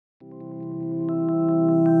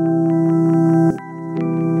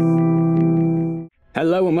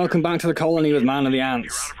Hello and welcome back to the colony with Man of the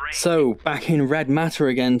Antz. So, back in red matter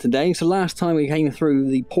again today. So last time we came through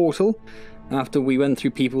the portal, after we went through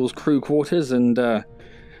people's crew quarters and learned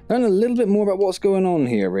a little bit more about what's going on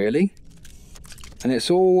here, really. And it's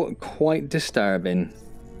all quite disturbing.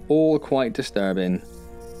 All quite disturbing.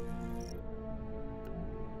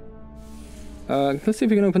 Let's see if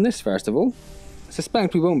we can open this first of all. I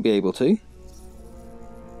suspect we won't be able to.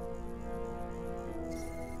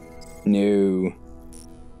 No.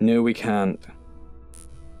 No, we can't.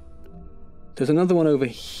 There's another one over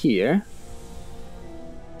here.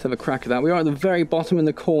 Let's have a crack at that. We are at the very bottom in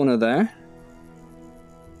the corner there.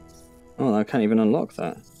 Oh, I can't even unlock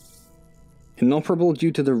that. Inoperable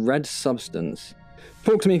due to the red substance.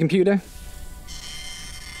 Talk to me, computer.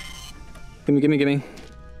 Gimme.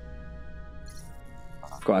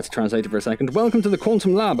 Forgot to translate it for a second. Welcome to the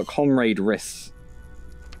Quantum Lab, Comrade Riss.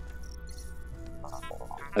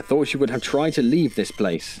 I thought you would have tried to leave this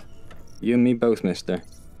place. You and me both, mister.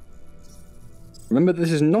 Remember, this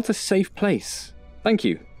is not a safe place. Thank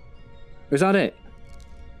you. Is that it?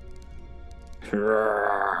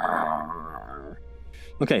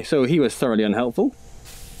 Okay, so he was thoroughly unhelpful.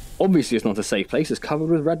 Obviously it's not a safe place, it's covered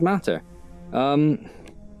with red matter.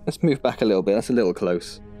 Let's move back a little bit, that's a little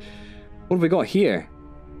close. What have we got here?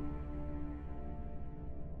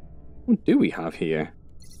 What do we have here?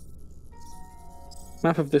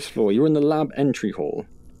 Map of this floor. You're in the lab entry hall.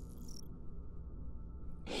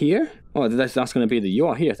 Here? Oh, that's going to be the you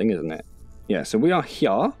are here thing, isn't it? Yeah, so we are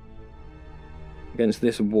here. Against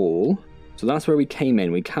this wall. So that's where we came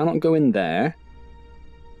in. We cannot go in there.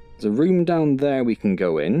 There's a room down there we can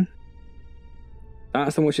go in.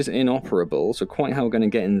 That's the one which is inoperable. So quite how we're going to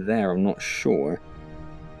get in there, I'm not sure.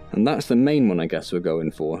 And that's the main one I guess we're going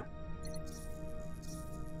for.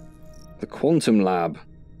 The Quantum Lab.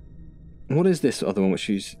 What is this other one which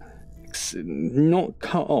is not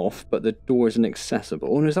cut off, but the door is inaccessible?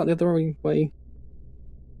 Oh, is that the other way?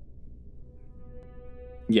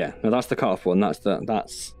 Yeah, no, that's the cut off one. That's that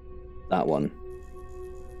one.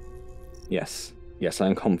 Yes, I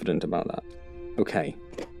am confident about that. Okay.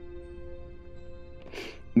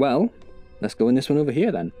 Well, let's go in this one over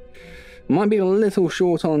here then. Might be a little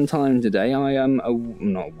short on time today. I am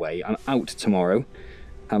not away. I'm out tomorrow,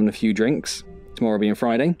 having a few drinks. Tomorrow being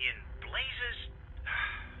Friday.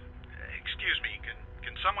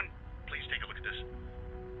 Someone, please take a look at this.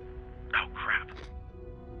 Oh, crap.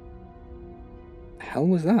 The hell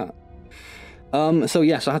was that? So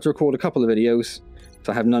yes, I had to record a couple of videos,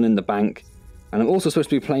 so I have none in the bank. And I'm also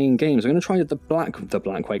supposed to be playing games. I'm going to try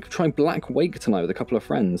Black Wake tonight with a couple of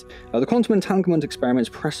friends. The quantum entanglement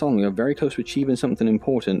experiments press on. We are very close to achieving something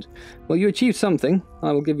important. Well, you achieved something.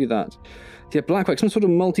 I will give you that. Yeah, Black Wake, some sort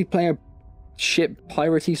of multiplayer ship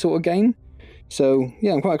piratey sort of game. So,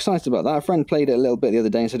 yeah, I'm quite excited about that. A friend played it a little bit the other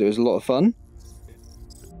day and said it was a lot of fun.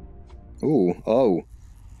 Ooh, oh.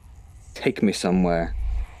 Take me somewhere.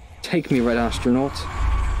 Take me, Red Astronaut.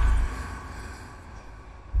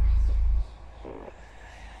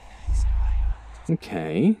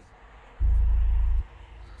 Okay.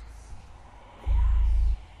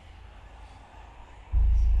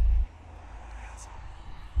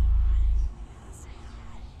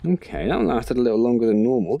 Okay, that lasted a little longer than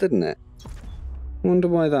normal, didn't it? Wonder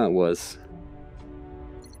why that was.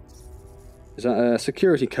 Is that a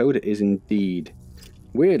security code? It is indeed.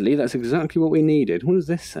 Weirdly, that's exactly what we needed. What does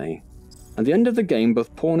this say? At the end of the game,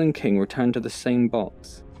 both Pawn and King return to the same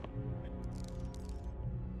box.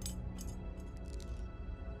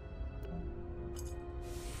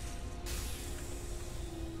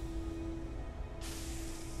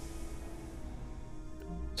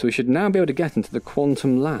 So we should now be able to get into the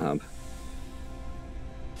Quantum Lab.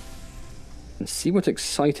 And see what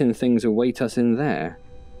exciting things await us in there.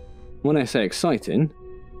 When I say exciting,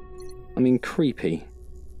 I mean creepy.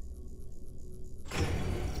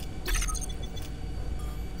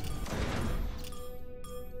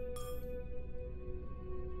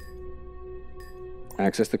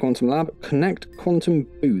 Access the Quantum Lab. Connect quantum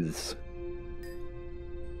booths.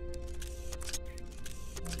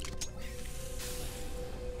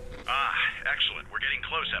 Ah, excellent. We're getting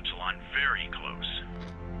close, Epsilon. Very close.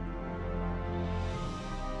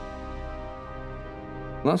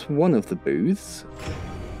 Well, that's one of the booths.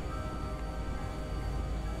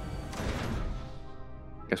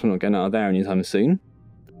 Guess we're not getting out of there anytime soon.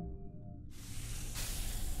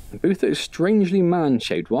 A booth that is strangely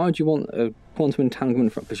man-shaped. Why would you want a quantum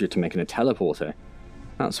entanglement from? Because you're making a teleporter.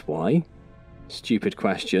 That's why. Stupid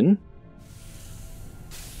question.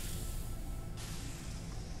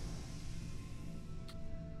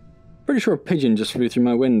 Pretty sure a pigeon just flew through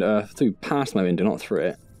my window, flew past my window, not through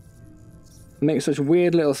it. It makes such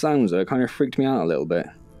weird little sounds though, it kind of freaked me out a little bit.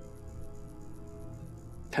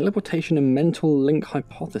 Teleportation and mental link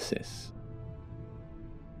hypothesis.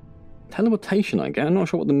 Teleportation, I get. I'm not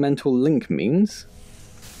sure what the mental link means.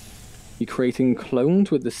 You creating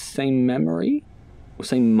clones with the same memory? Or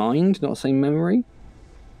same mind, not same memory?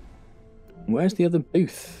 Where's the other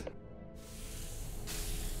booth?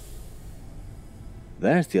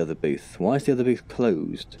 There's the other booth. Why is the other booth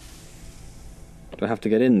closed? Do I have to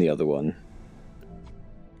get in the other one?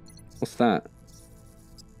 What's that?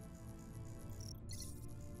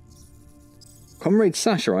 Comrade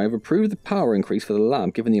Sasha, I have approved the power increase for the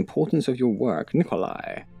lab given the importance of your work.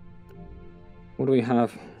 Nikolai. What do we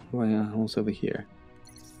have? What's over here?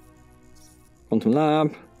 Quantum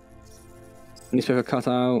lab. Newspaper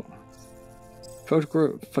cutout.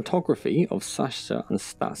 Photography of Sasha and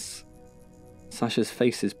Stas. Sasha's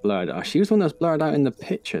face is blurred. Ah, she was the one that was blurred out in the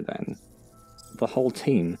picture then. The whole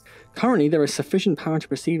team. Currently, there is sufficient power to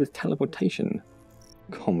proceed with teleportation.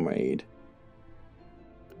 Comrade.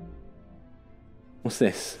 What's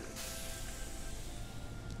this?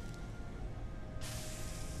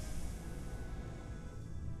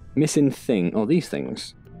 Missing thing. Oh, these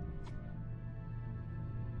things.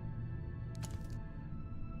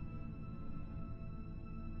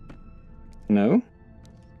 No?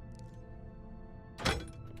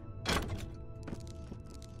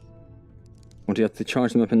 Or do you have to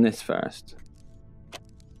charge them up in this first?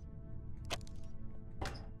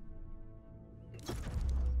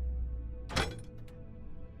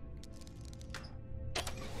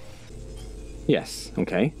 Yes,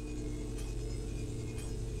 okay.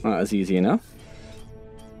 Well, that's easy enough.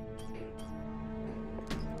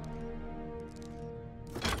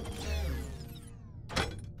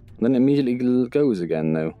 Then it immediately goes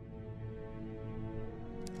again, though.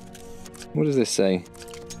 What does this say?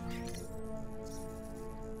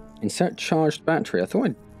 Insert charged battery. I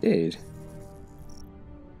thought I did.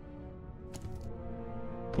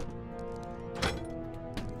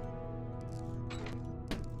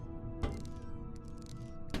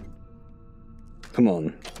 Come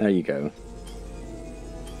on, there you go.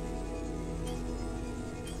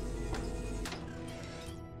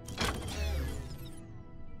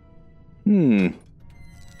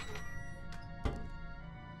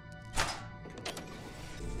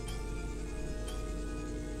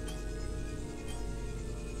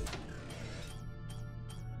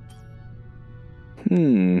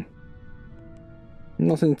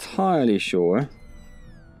 Not entirely sure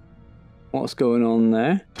what's going on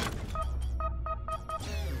there.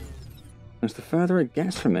 It's the further it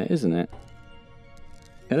gets from it, isn't it?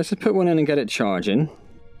 Yeah, let's just put one in and get it charging.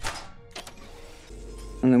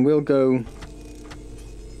 And then we'll go...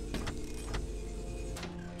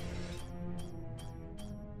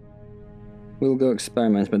 We'll go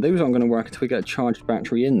experiment, but those aren't going to work until we get a charged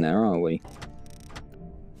battery in there, are we?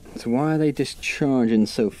 So why are they discharging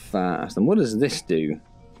so fast? And what does this do?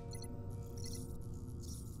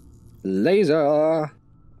 Laser!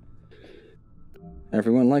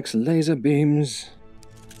 Everyone likes laser beams.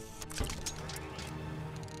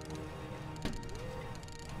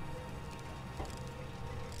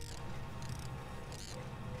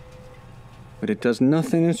 But it does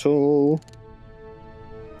nothing at all.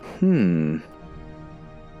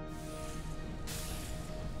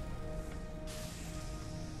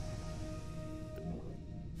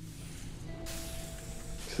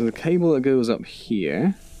 So the cable that goes up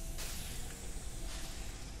here.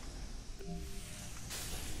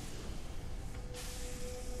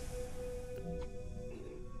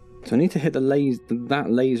 So I need to hit that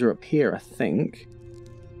laser up here, I think,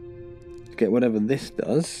 to get whatever this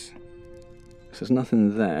does. So there's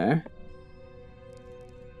nothing there.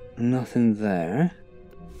 Nothing there.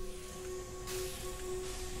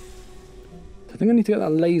 So I think I need to get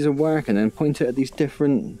that laser working and point it at these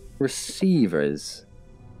different receivers.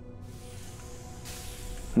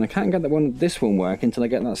 And I can't get this one working until I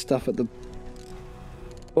get that stuff at the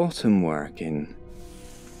bottom working.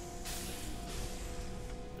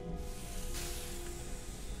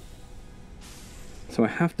 So I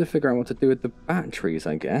have to figure out what to do with the batteries,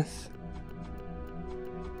 I guess.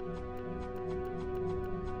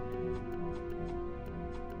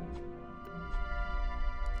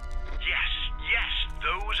 Yes,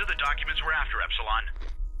 those are the documents we're after, Epsilon.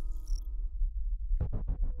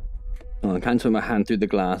 Oh, I can't put my hand through the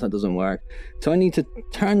glass, that doesn't work. So I need to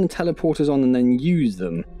turn the teleporters on and then use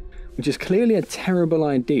them, which is clearly a terrible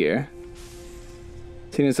idea,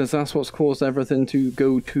 seeing as that's what's caused everything to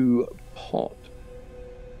go to pot.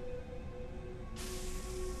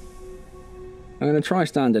 I'm going to try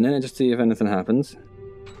standing in it just to see if anything happens.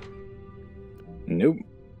 Nope.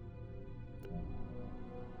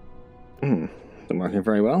 Isn't working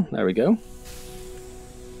very well. There we go.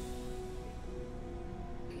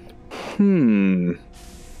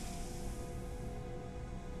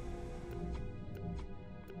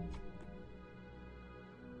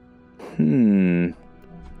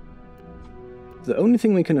 The only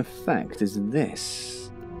thing we can affect is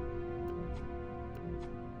this.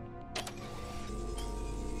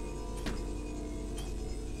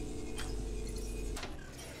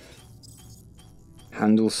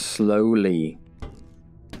 Handle slowly.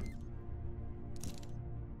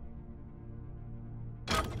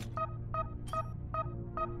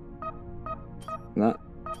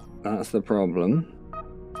 That's the problem.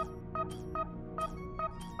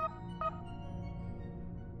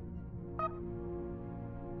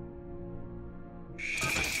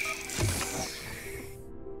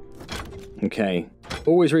 Okay.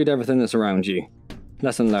 Always read everything that's around you.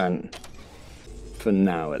 Lesson learned. For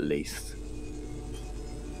now, at least.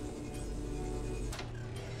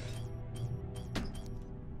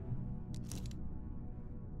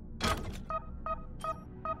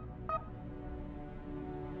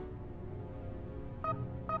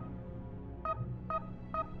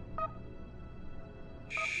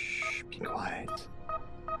 Shh, be quiet.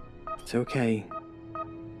 It's okay.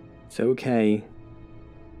 It's okay.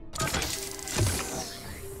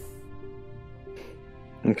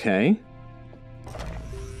 Okay.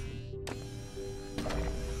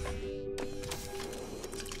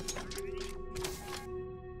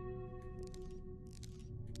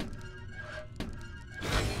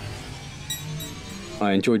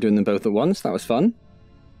 I enjoyed doing them both at once. That was fun.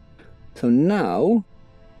 So now,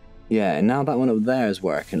 yeah, now that one up there is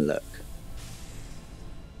working, look.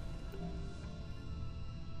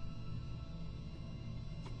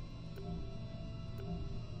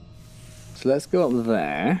 So let's go up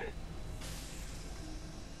there.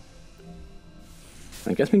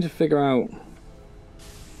 I guess we need to figure out...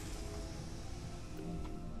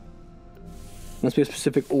 Must be a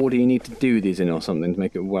specific order you need to do these in or something to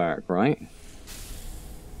make it work, right?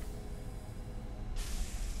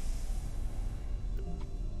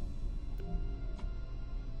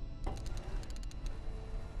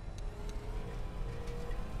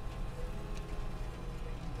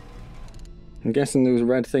 I'm guessing those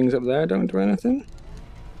red things up there don't do anything?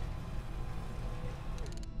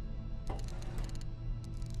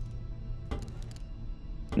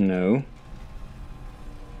 No.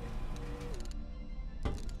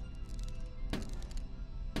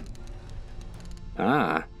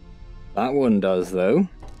 Ah, that one does though.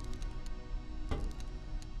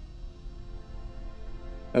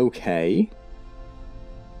 Okay.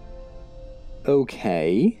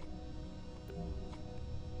 Okay.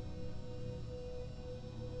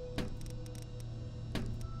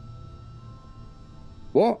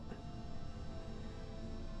 What?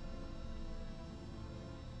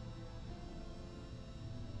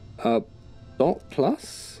 Dot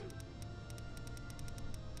plus?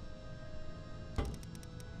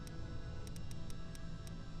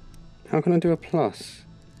 How can I do a plus?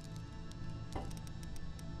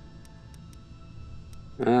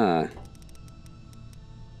 Ah.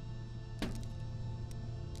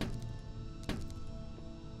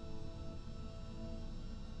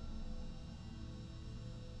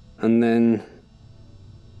 And then...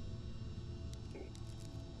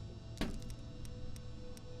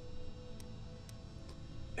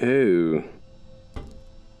 Oh.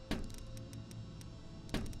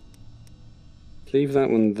 Leave that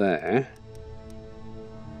one there.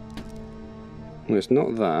 Well, it's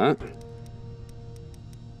not that.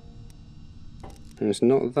 And it's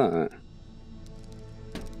not that.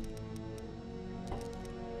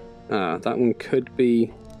 Ah, that one could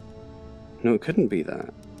be... No, it couldn't be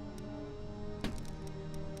that.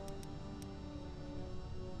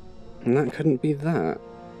 And that couldn't be that.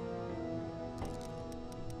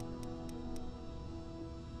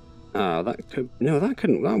 Ah, that could... No, that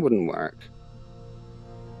couldn't... That wouldn't work.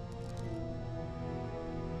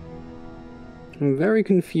 I'm very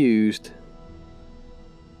confused.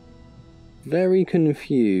 Very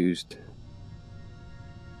confused.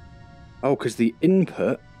 Oh, because the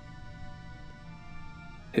input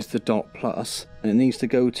is the dot plus, and it needs to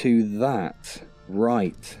go to that.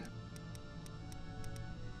 Right.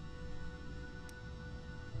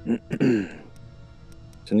 So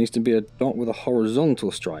it needs to be a dot with a horizontal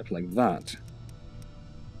stripe, like that.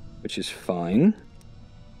 Which is fine.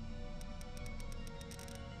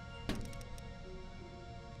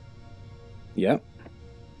 Yep.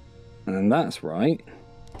 And then that's right.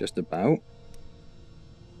 Just about.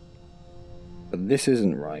 But this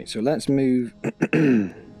isn't right. So let's move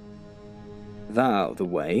that out of the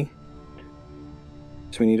way.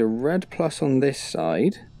 So we need a red plus on this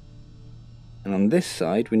side. And on this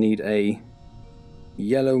side we need a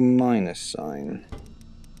yellow minus sign.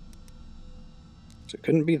 So it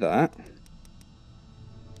couldn't be that.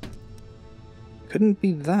 Couldn't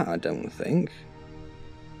be that, I don't think.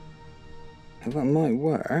 Well, that might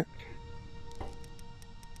work.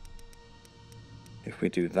 If we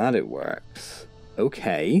do that, it works.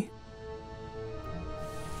 Okay.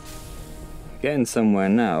 Getting somewhere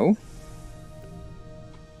now.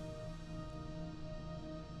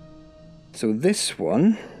 So this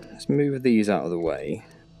one, let's move these out of the way.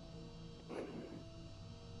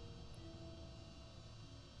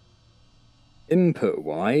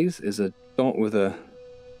 Input-wise is a dot with a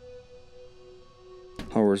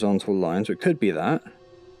horizontal line, so it could be that.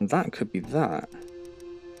 And that could be that.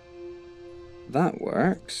 That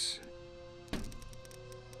works.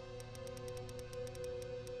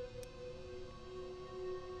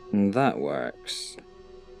 And that works.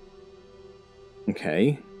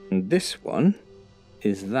 Okay, and this one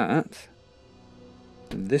is that.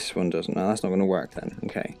 This one doesn't. No, that's not going to work then.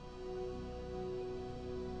 Okay.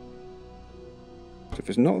 So if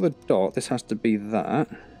it's not the dot, this has to be that.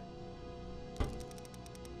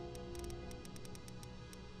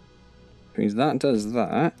 Which means that does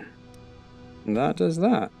that. And that does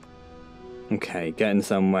that. Okay, getting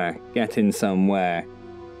somewhere. Getting somewhere.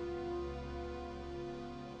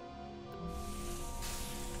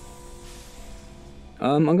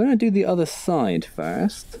 I'm going to do the other side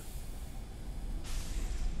first.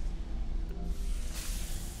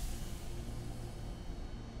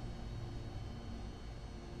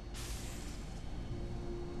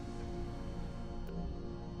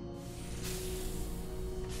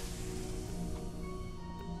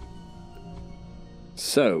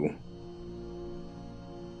 So,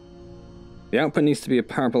 the output needs to be a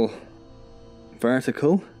purple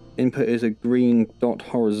vertical. Input is a green dot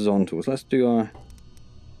horizontal. So let's do our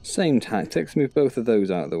same tactics, move both of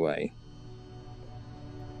those out of the way.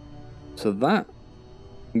 So that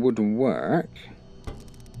would work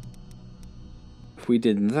if we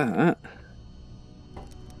did that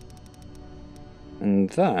and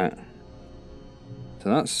that. So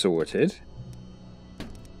that's sorted.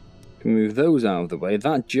 Move those out of the way.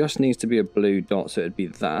 That just needs to be a blue dot, so it'd be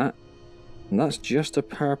that. And that's just a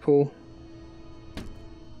purple.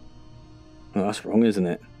 Oh, that's wrong, isn't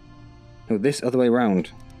it? No, this other way around.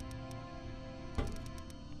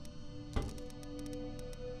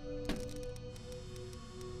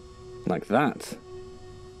 Like that.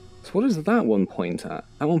 So what does that one point at?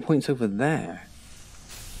 That one points over there.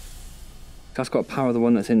 That's got power of the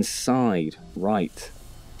one that's inside. Right.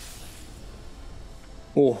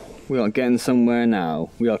 Oh, we are getting somewhere now.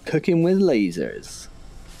 We are cooking with lasers.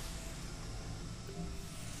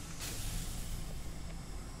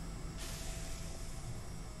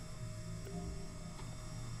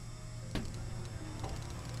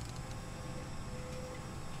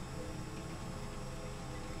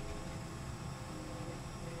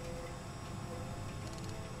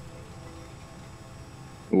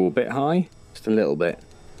 Ooh, a bit high? Just a little bit.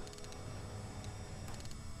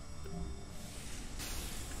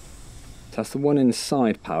 So that's the one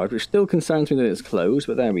inside powered, which still concerns me that it's closed,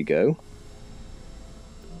 but there we go.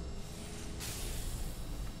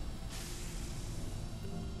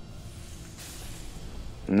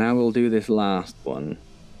 And now we'll do this last one.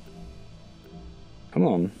 Come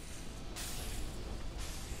on.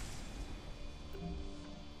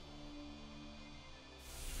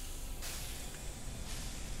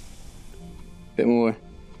 Bit more,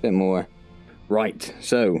 bit more. Right,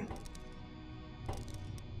 so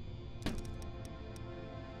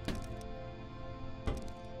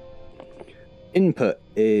input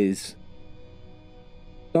is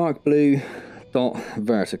dark blue dot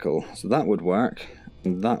vertical, so that would work,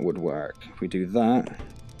 and that would work. If we do that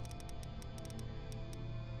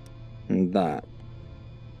and that,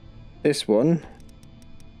 this one,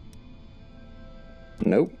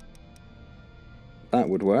 nope, that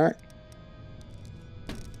would work.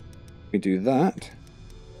 We do that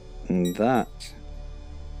and that.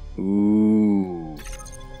 Ooh.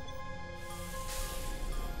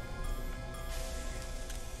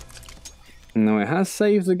 Now it has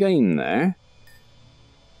saved the game there.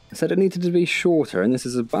 I said it needed to be shorter, and this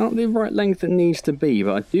is about the right length it needs to be,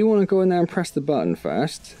 but I do want to go in there and press the button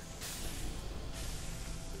first.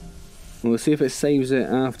 We'll see if it saves it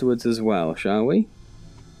afterwards as well, shall we?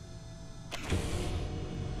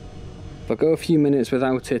 If I go a few minutes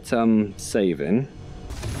without it saving,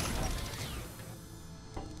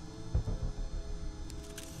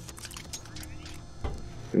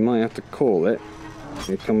 we might have to call it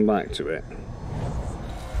and come back to it.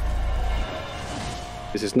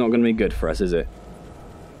 This is not going to be good for us, is it?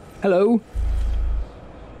 Hello?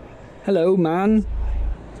 Hello, man?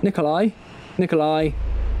 Nikolai? Nikolai?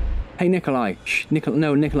 Hey, Nikolai. Shh,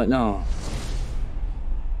 no, Nikolai, no.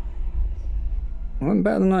 Went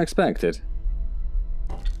better than I expected.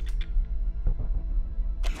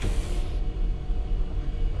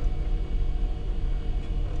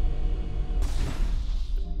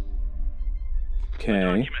 Okay.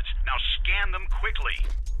 Documents. Now scan them quickly.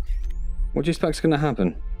 What do you expect's going to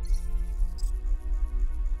happen?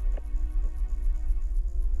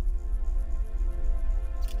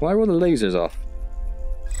 Why are all the lasers off?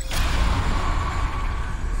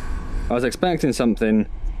 I was expecting something,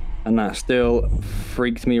 and that still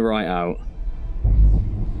freaked me right out.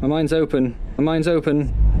 My mind's open. My mind's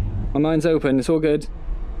open. My mind's open. It's all good.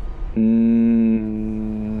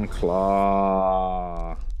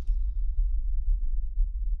 Claw.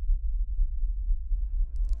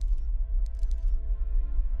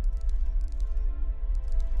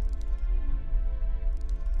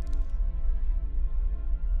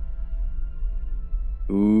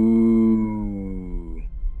 Ooh.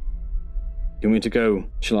 Do you want me to go?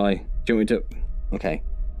 Shall I? Do you want me to? Okay.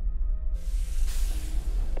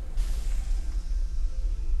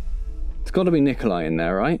 It's got to be Nikolai in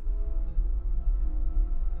there, right?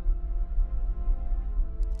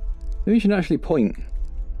 Maybe you should actually point.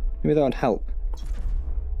 Maybe that would help.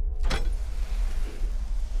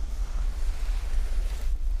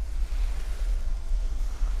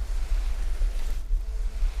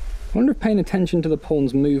 I wonder if paying attention to the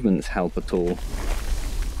pawn's movements help at all.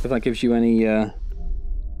 If that gives you any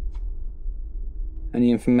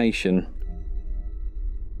information.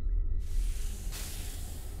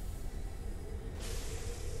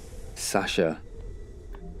 Sasha.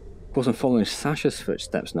 Of course I'm following Sasha's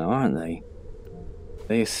footsteps now, aren't they?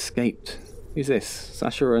 They escaped. Who's this?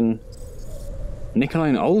 Sasha and Nikolai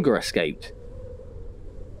and Olga escaped.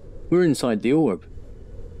 We're inside the orb.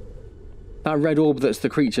 That red orb that's the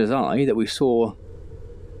creature's eye that we saw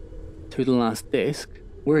through the last disc,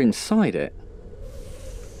 we're inside it.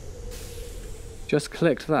 Just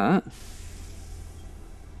clicked that.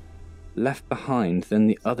 Left behind, then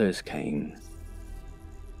the others came.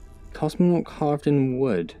 Cosmonaut carved in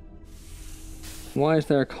wood. Why is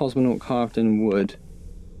there a cosmonaut carved in wood?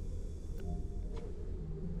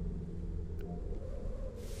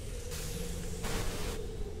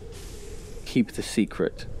 Keep the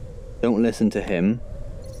secret. Don't listen to him.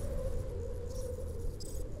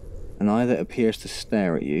 An eye that appears to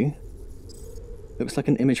stare at you. Looks like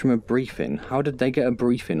an image from a briefing. How did they get a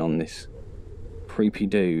briefing on this creepy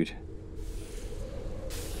dude?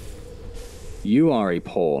 You are a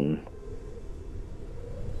pawn.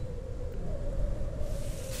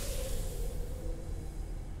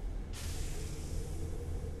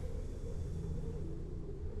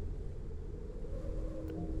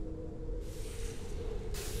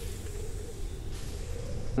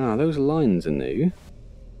 Ah, those lines are new.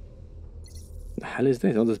 What the hell is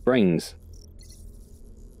this? Oh, there's brains.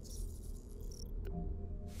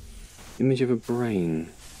 Image of a brain.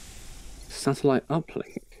 Satellite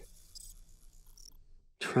uplink.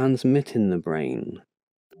 Transmitting the brain.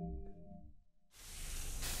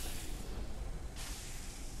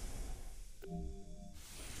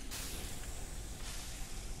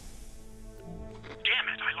 Damn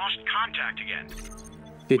it, I lost contact again.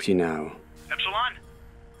 Did you now? Epsilon?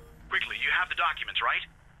 Quickly, you have the documents, right?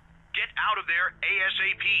 Get out of there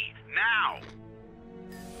ASAP, now!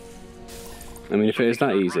 I mean, if it is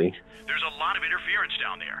that easy. Right. There's a lot of interference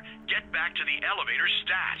down there. Get back to the elevator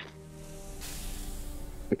stat.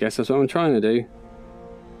 I guess that's what I'm trying to do.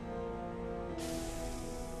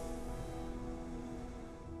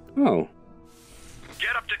 Oh.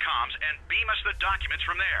 Get up to comms and beam us the documents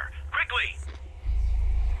from there. Quickly!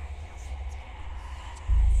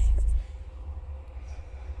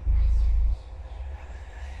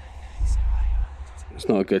 It's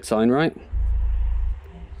not a good sign, right?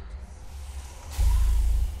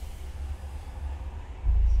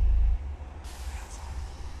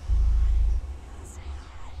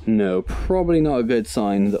 No, probably not a good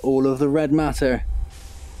sign that all of the red matter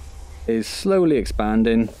is slowly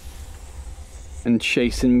expanding and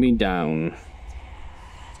chasing me down.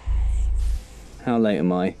 How late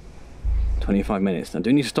am I? 25 minutes. Now, do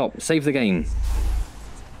I need to stop? Save the game.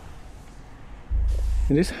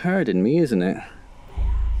 It is hurting me, isn't it?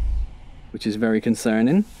 Which is very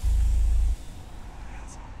concerning.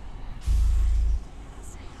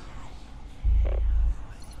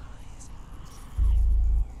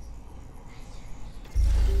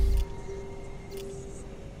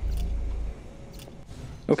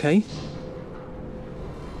 Okay.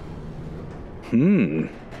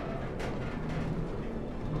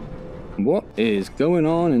 What is going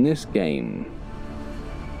on in this game?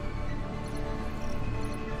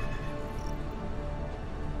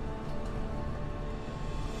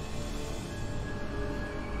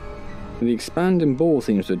 The expanding ball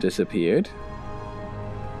seems to have disappeared.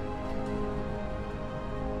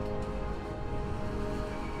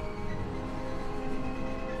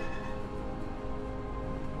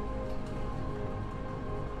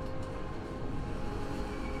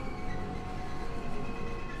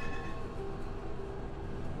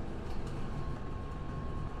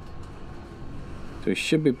 So we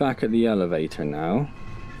should be back at the elevator now.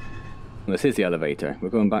 Well, this is the elevator. We're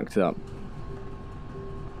going back to that.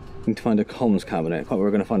 Need to find a comms cabinet. Oh,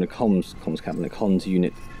 we're going to find a comms cabinet, comms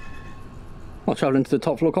unit. Oh, travelling to the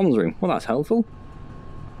top floor comms room. Well, that's helpful.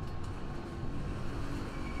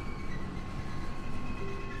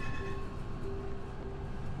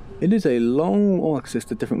 It is a long... Oh, it's just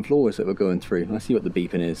the different floors that we're going through. Let's see what the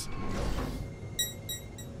beeping is.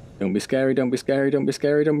 Don't be scary, don't be scary, don't be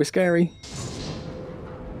scary, don't be scary.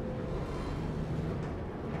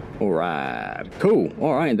 Alright, cool.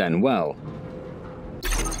 Alright then, well.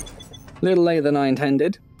 Little later than I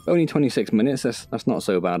intended. Only 26 minutes, that's not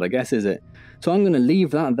so bad I guess, is it? So I'm going to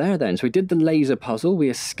leave that there then. So we did the laser puzzle,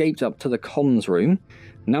 we escaped up to the comms room.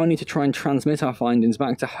 Now we need to try and transmit our findings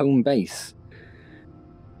back to home base.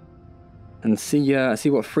 And see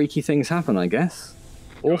what freaky things happen, I guess.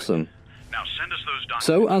 Awesome. Now send us those documents.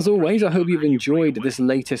 So, as always, I hope you've enjoyed this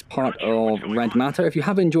latest part of Red Matter. If you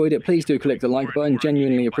have enjoyed it, please do click the like button,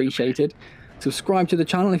 genuinely appreciated. Subscribe to the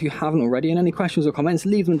channel if you haven't already, and any questions or comments,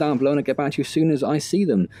 leave them down below and I'll get back to you as soon as I see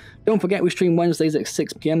them. Don't forget, we stream Wednesdays at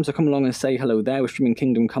 6 PM, so come along and say hello there. We're streaming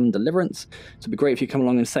Kingdom Come Deliverance, so it'd be great if you come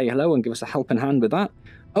along and say hello and give us a helping hand with that.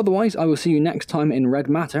 Otherwise, I will see you next time in Red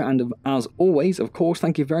Matter, and as always, of course,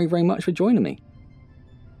 thank you very, very much for joining me.